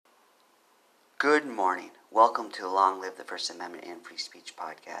Good morning. Welcome to Long Live the First Amendment and Free Speech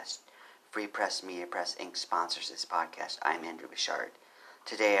podcast. Free Press Media Press Inc. sponsors this podcast. I'm Andrew Bouchard.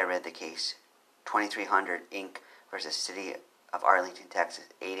 Today I read the case 2300 Inc. versus City of Arlington, Texas,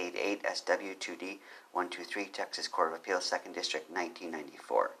 888 SW2D 123, Texas Court of Appeals, 2nd District,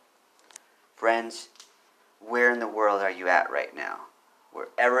 1994. Friends, where in the world are you at right now?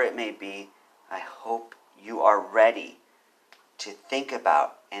 Wherever it may be, I hope you are ready to think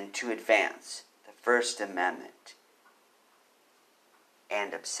about and to advance the First Amendment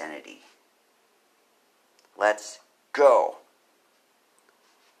and obscenity. Let's go.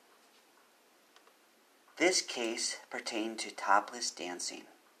 This case pertained to topless dancing.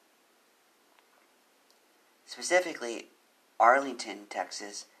 Specifically, Arlington,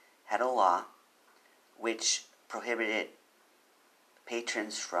 Texas had a law which prohibited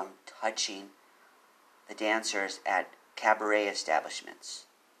patrons from touching the dancers at cabaret establishments.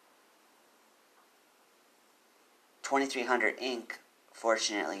 2300 Inc.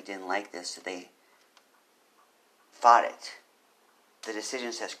 fortunately didn't like this, so they fought it. The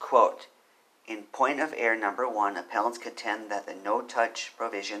decision says, quote, "In point of error number 1, appellants contend that the no-touch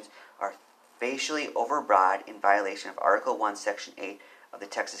provisions are facially overbroad in violation of Article 1, Section 8 of the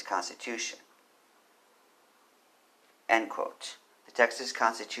Texas Constitution." End quote. The Texas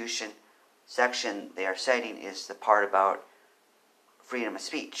Constitution section they are citing is the part about freedom of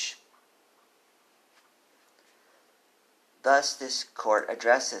speech. Thus, this court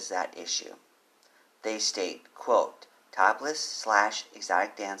addresses that issue. They state, quote,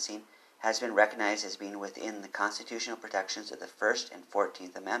 "Topless/exotic dancing has been recognized as being within the constitutional protections of the First and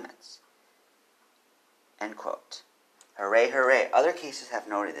 14th Amendments." End quote. Hooray, hooray. Other cases have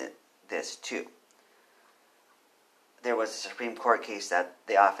noted this too. There was a Supreme Court case that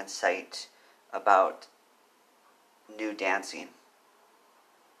they often cite about nude dancing.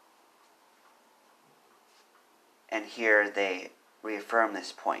 And here they reaffirm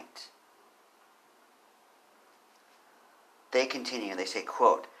this point. They continue, they say,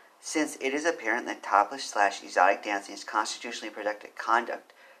 quote, "Since it is apparent that topless/exotic dancing is constitutionally protected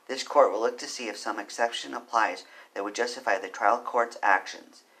conduct, this court will look to see if some exception applies that would justify the trial court's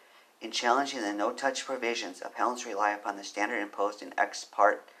actions. In challenging the no-touch provisions, appellants rely upon the standard imposed in Ex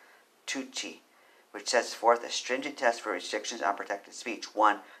Parte Tucci, which sets forth a stringent test for restrictions on protected speech.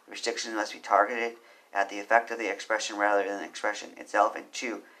 1. The restrictions must be targeted at the effect of the expression rather than the expression itself. And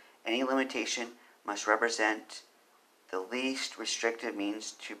 2. Any limitation must represent the least restrictive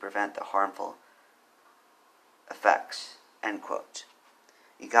means to prevent the harmful effects." End quote.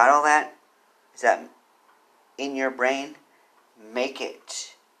 You got all that? Is that in your brain? Make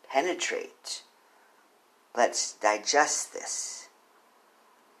it penetrate. Let's digest this.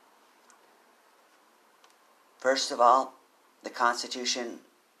 First of all, the Constitution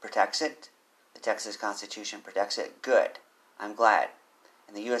protects it. The Texas Constitution protects it. Good. I'm glad.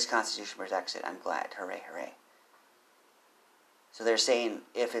 And the U.S. Constitution protects it. I'm glad. Hooray, hooray. So they're saying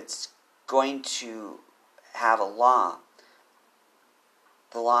if it's going to have a law,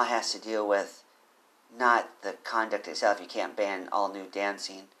 the law has to deal with not the conduct itself. You can't ban all nude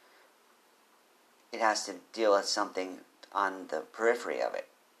dancing. It has to deal with something on the periphery of it.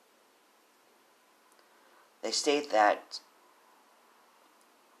 They state that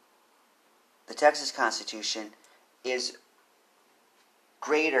the Texas Constitution is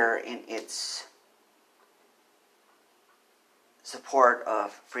greater in its support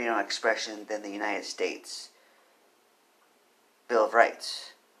of freedom of expression than the United States Bill of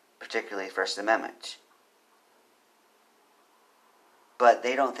Rights, particularly First Amendment. But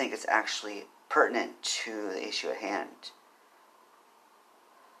they don't think it's actually pertinent to the issue at hand.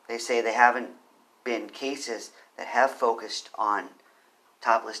 They say they haven't been cases that have focused on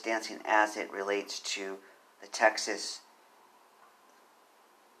topless dancing as it relates to the Texas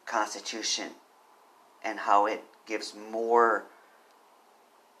Constitution and how it gives more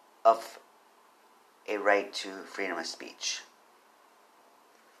of a right to freedom of speech.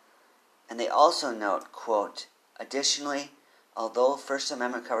 And they also note, quote, "Additionally, although First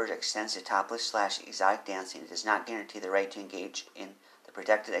Amendment coverage extends to topless/exotic dancing, it does not guarantee the right to engage in the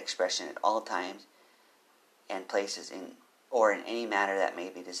protected expression at all times and places in any manner that may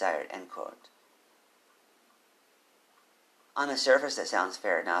be desired." End quote. On the surface, that sounds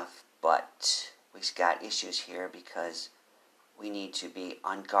fair enough, but we've got issues here because we need to be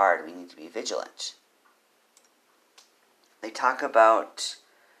on guard. We need to be vigilant. They talk about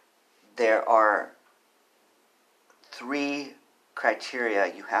there are 3 criteria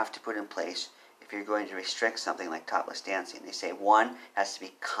you have to put in place if you're going to restrict something like topless dancing. They say 1 has to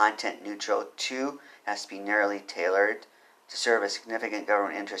be content neutral, 2 has to be narrowly tailored to serve a significant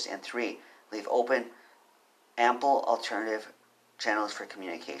government interest, and 3, leave open ample alternative channels for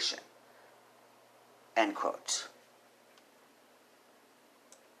communication. End quote.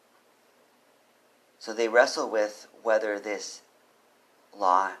 So they wrestle with whether this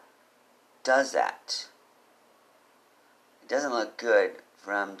law does that. It doesn't look good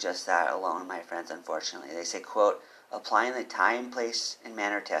from just that alone, my friends, unfortunately. They say, quote, applying the time, place, and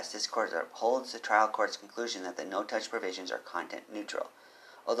manner test, this court upholds the trial court's conclusion that the no-touch provisions are content neutral.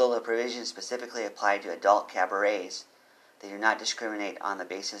 Although the provisions specifically apply to adult cabarets, they do not discriminate on the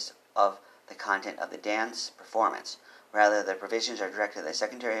basis of the content of the dance performance. Rather, the provisions are directed at the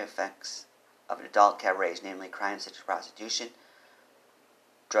secondary effects of adult cabarets, namely crimes such as prostitution,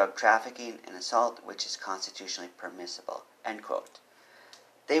 drug trafficking, and assault, which is constitutionally permissible. End quote.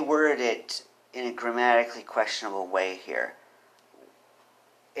 They worded it in a grammatically questionable way here.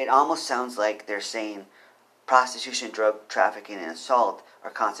 It almost sounds like they're saying prostitution, drug trafficking, and assault are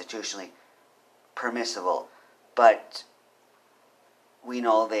constitutionally permissible, but we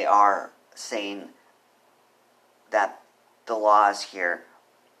know they are saying that the laws here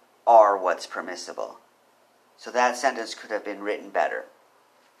are what's permissible. So that sentence could have been written better.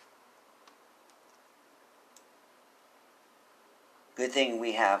 Good thing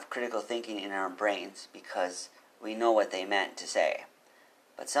we have critical thinking in our brains because we know what they meant to say.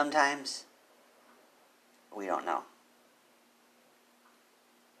 But sometimes we don't know.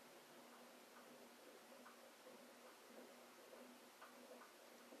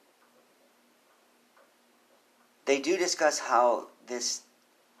 They do discuss how this,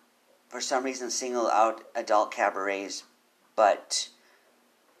 for some reason, singled out adult cabarets, but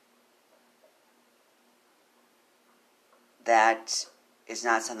that is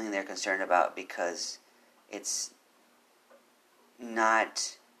not something they're concerned about because it's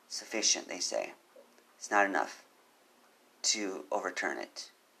not sufficient, they say. It's not enough to overturn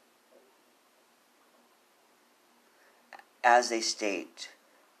it. As they state,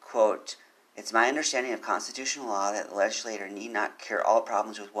 quote, it's my understanding of constitutional law that the legislator need not cure all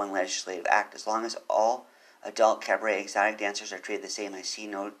problems with one legislative act. As long as all adult cabaret exotic dancers are treated the same, I see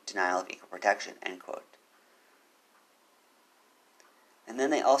no denial of equal protection, end quote. And then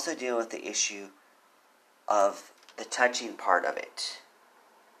they also deal with the issue of the touching part of it.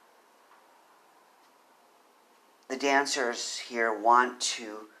 The dancers here want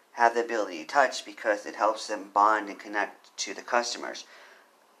to have the ability to touch because it helps them bond and connect to the customers,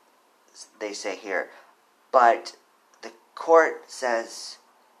 they say here. But the court says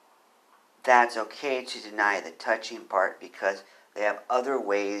that's okay to deny the touching part because they have other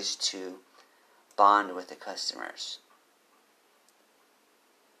ways to bond with the customers.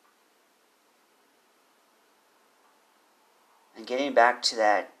 And getting back to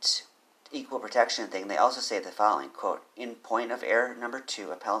that equal protection thing, they also say the following, quote, in point of error number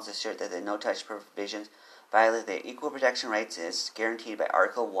 2, appellants assert that the no-touch provisions violate the equal protection rights as guaranteed by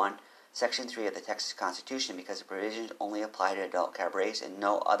Article 1, Section 3 of the Texas Constitution because the provisions only apply to adult cabarets and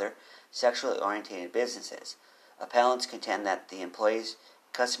no other sexually oriented businesses. Appellants contend that the employees,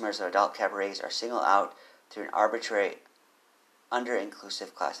 customers of adult cabarets are singled out through an arbitrary,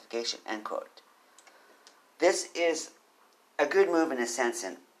 under-inclusive classification, end quote. This is a good move in a sense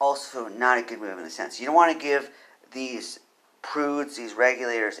and also not a good move in a sense. You don't want to give these prudes, these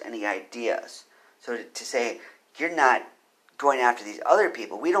regulators, any ideas. So to say, you're not going after these other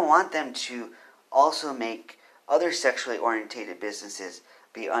people, we don't want them to also make other sexually orientated businesses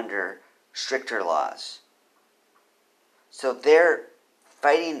be under stricter laws. So they're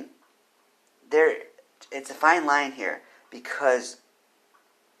fighting, it's a fine line here because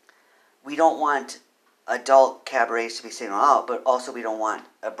we don't want adult cabarets to be singled out, but also we don't want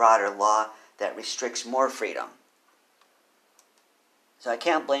a broader law that restricts more freedom. So I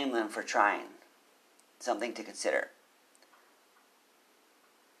can't blame them for trying. Something to consider.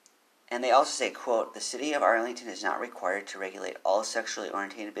 And they also say, quote, the city of Arlington is not required to regulate all sexually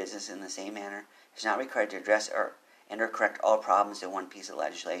oriented business in the same manner. It is not required to address or correct all problems in one piece of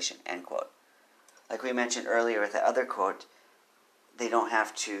legislation, end quote. Like we mentioned earlier with the other quote, they don't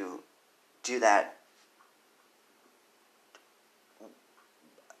have to do that.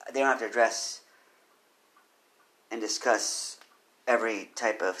 They don't have to address and discuss every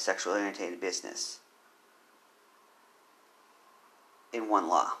type of sexually oriented business in one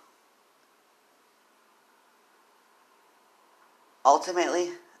law.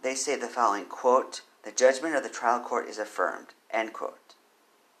 Ultimately, they say the following, quote, the judgment of the trial court is affirmed, end quote.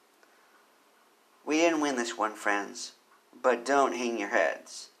 We didn't win this one, friends, but don't hang your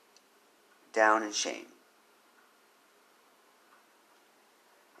heads down in shame.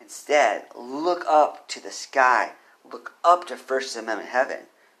 Instead, look up to the sky. Look up to First Amendment heaven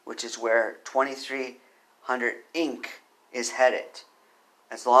which is where 2300 Inc. is headed,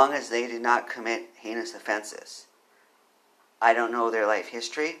 as long as they do not commit heinous offenses. I don't know their life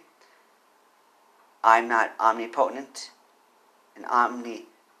history. I'm not omnipotent and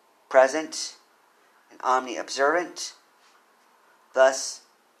omnipresent and omni-observant. Thus,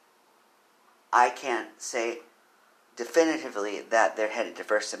 I can't say definitively that they're headed to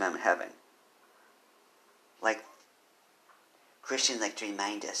First Amendment heaven. Like Christians like to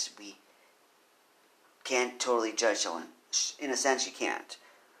remind us, we can't totally judge someone. In a sense, you can't.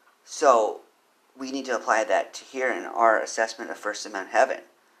 So, we need to apply that to here in our assessment of First Amendment heaven.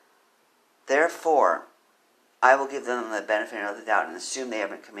 Therefore, I will give them the benefit of the doubt and assume they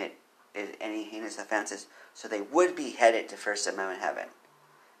haven't committed any heinous offenses, so they would be headed to First Amendment heaven.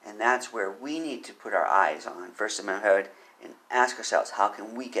 And that's where we need to put our eyes on First Amendment heaven and ask ourselves, how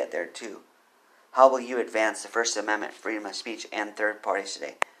can we get there too? How will you advance the First Amendment, freedom of speech, and third parties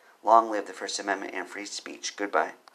today? Long live the First Amendment and free speech. Goodbye.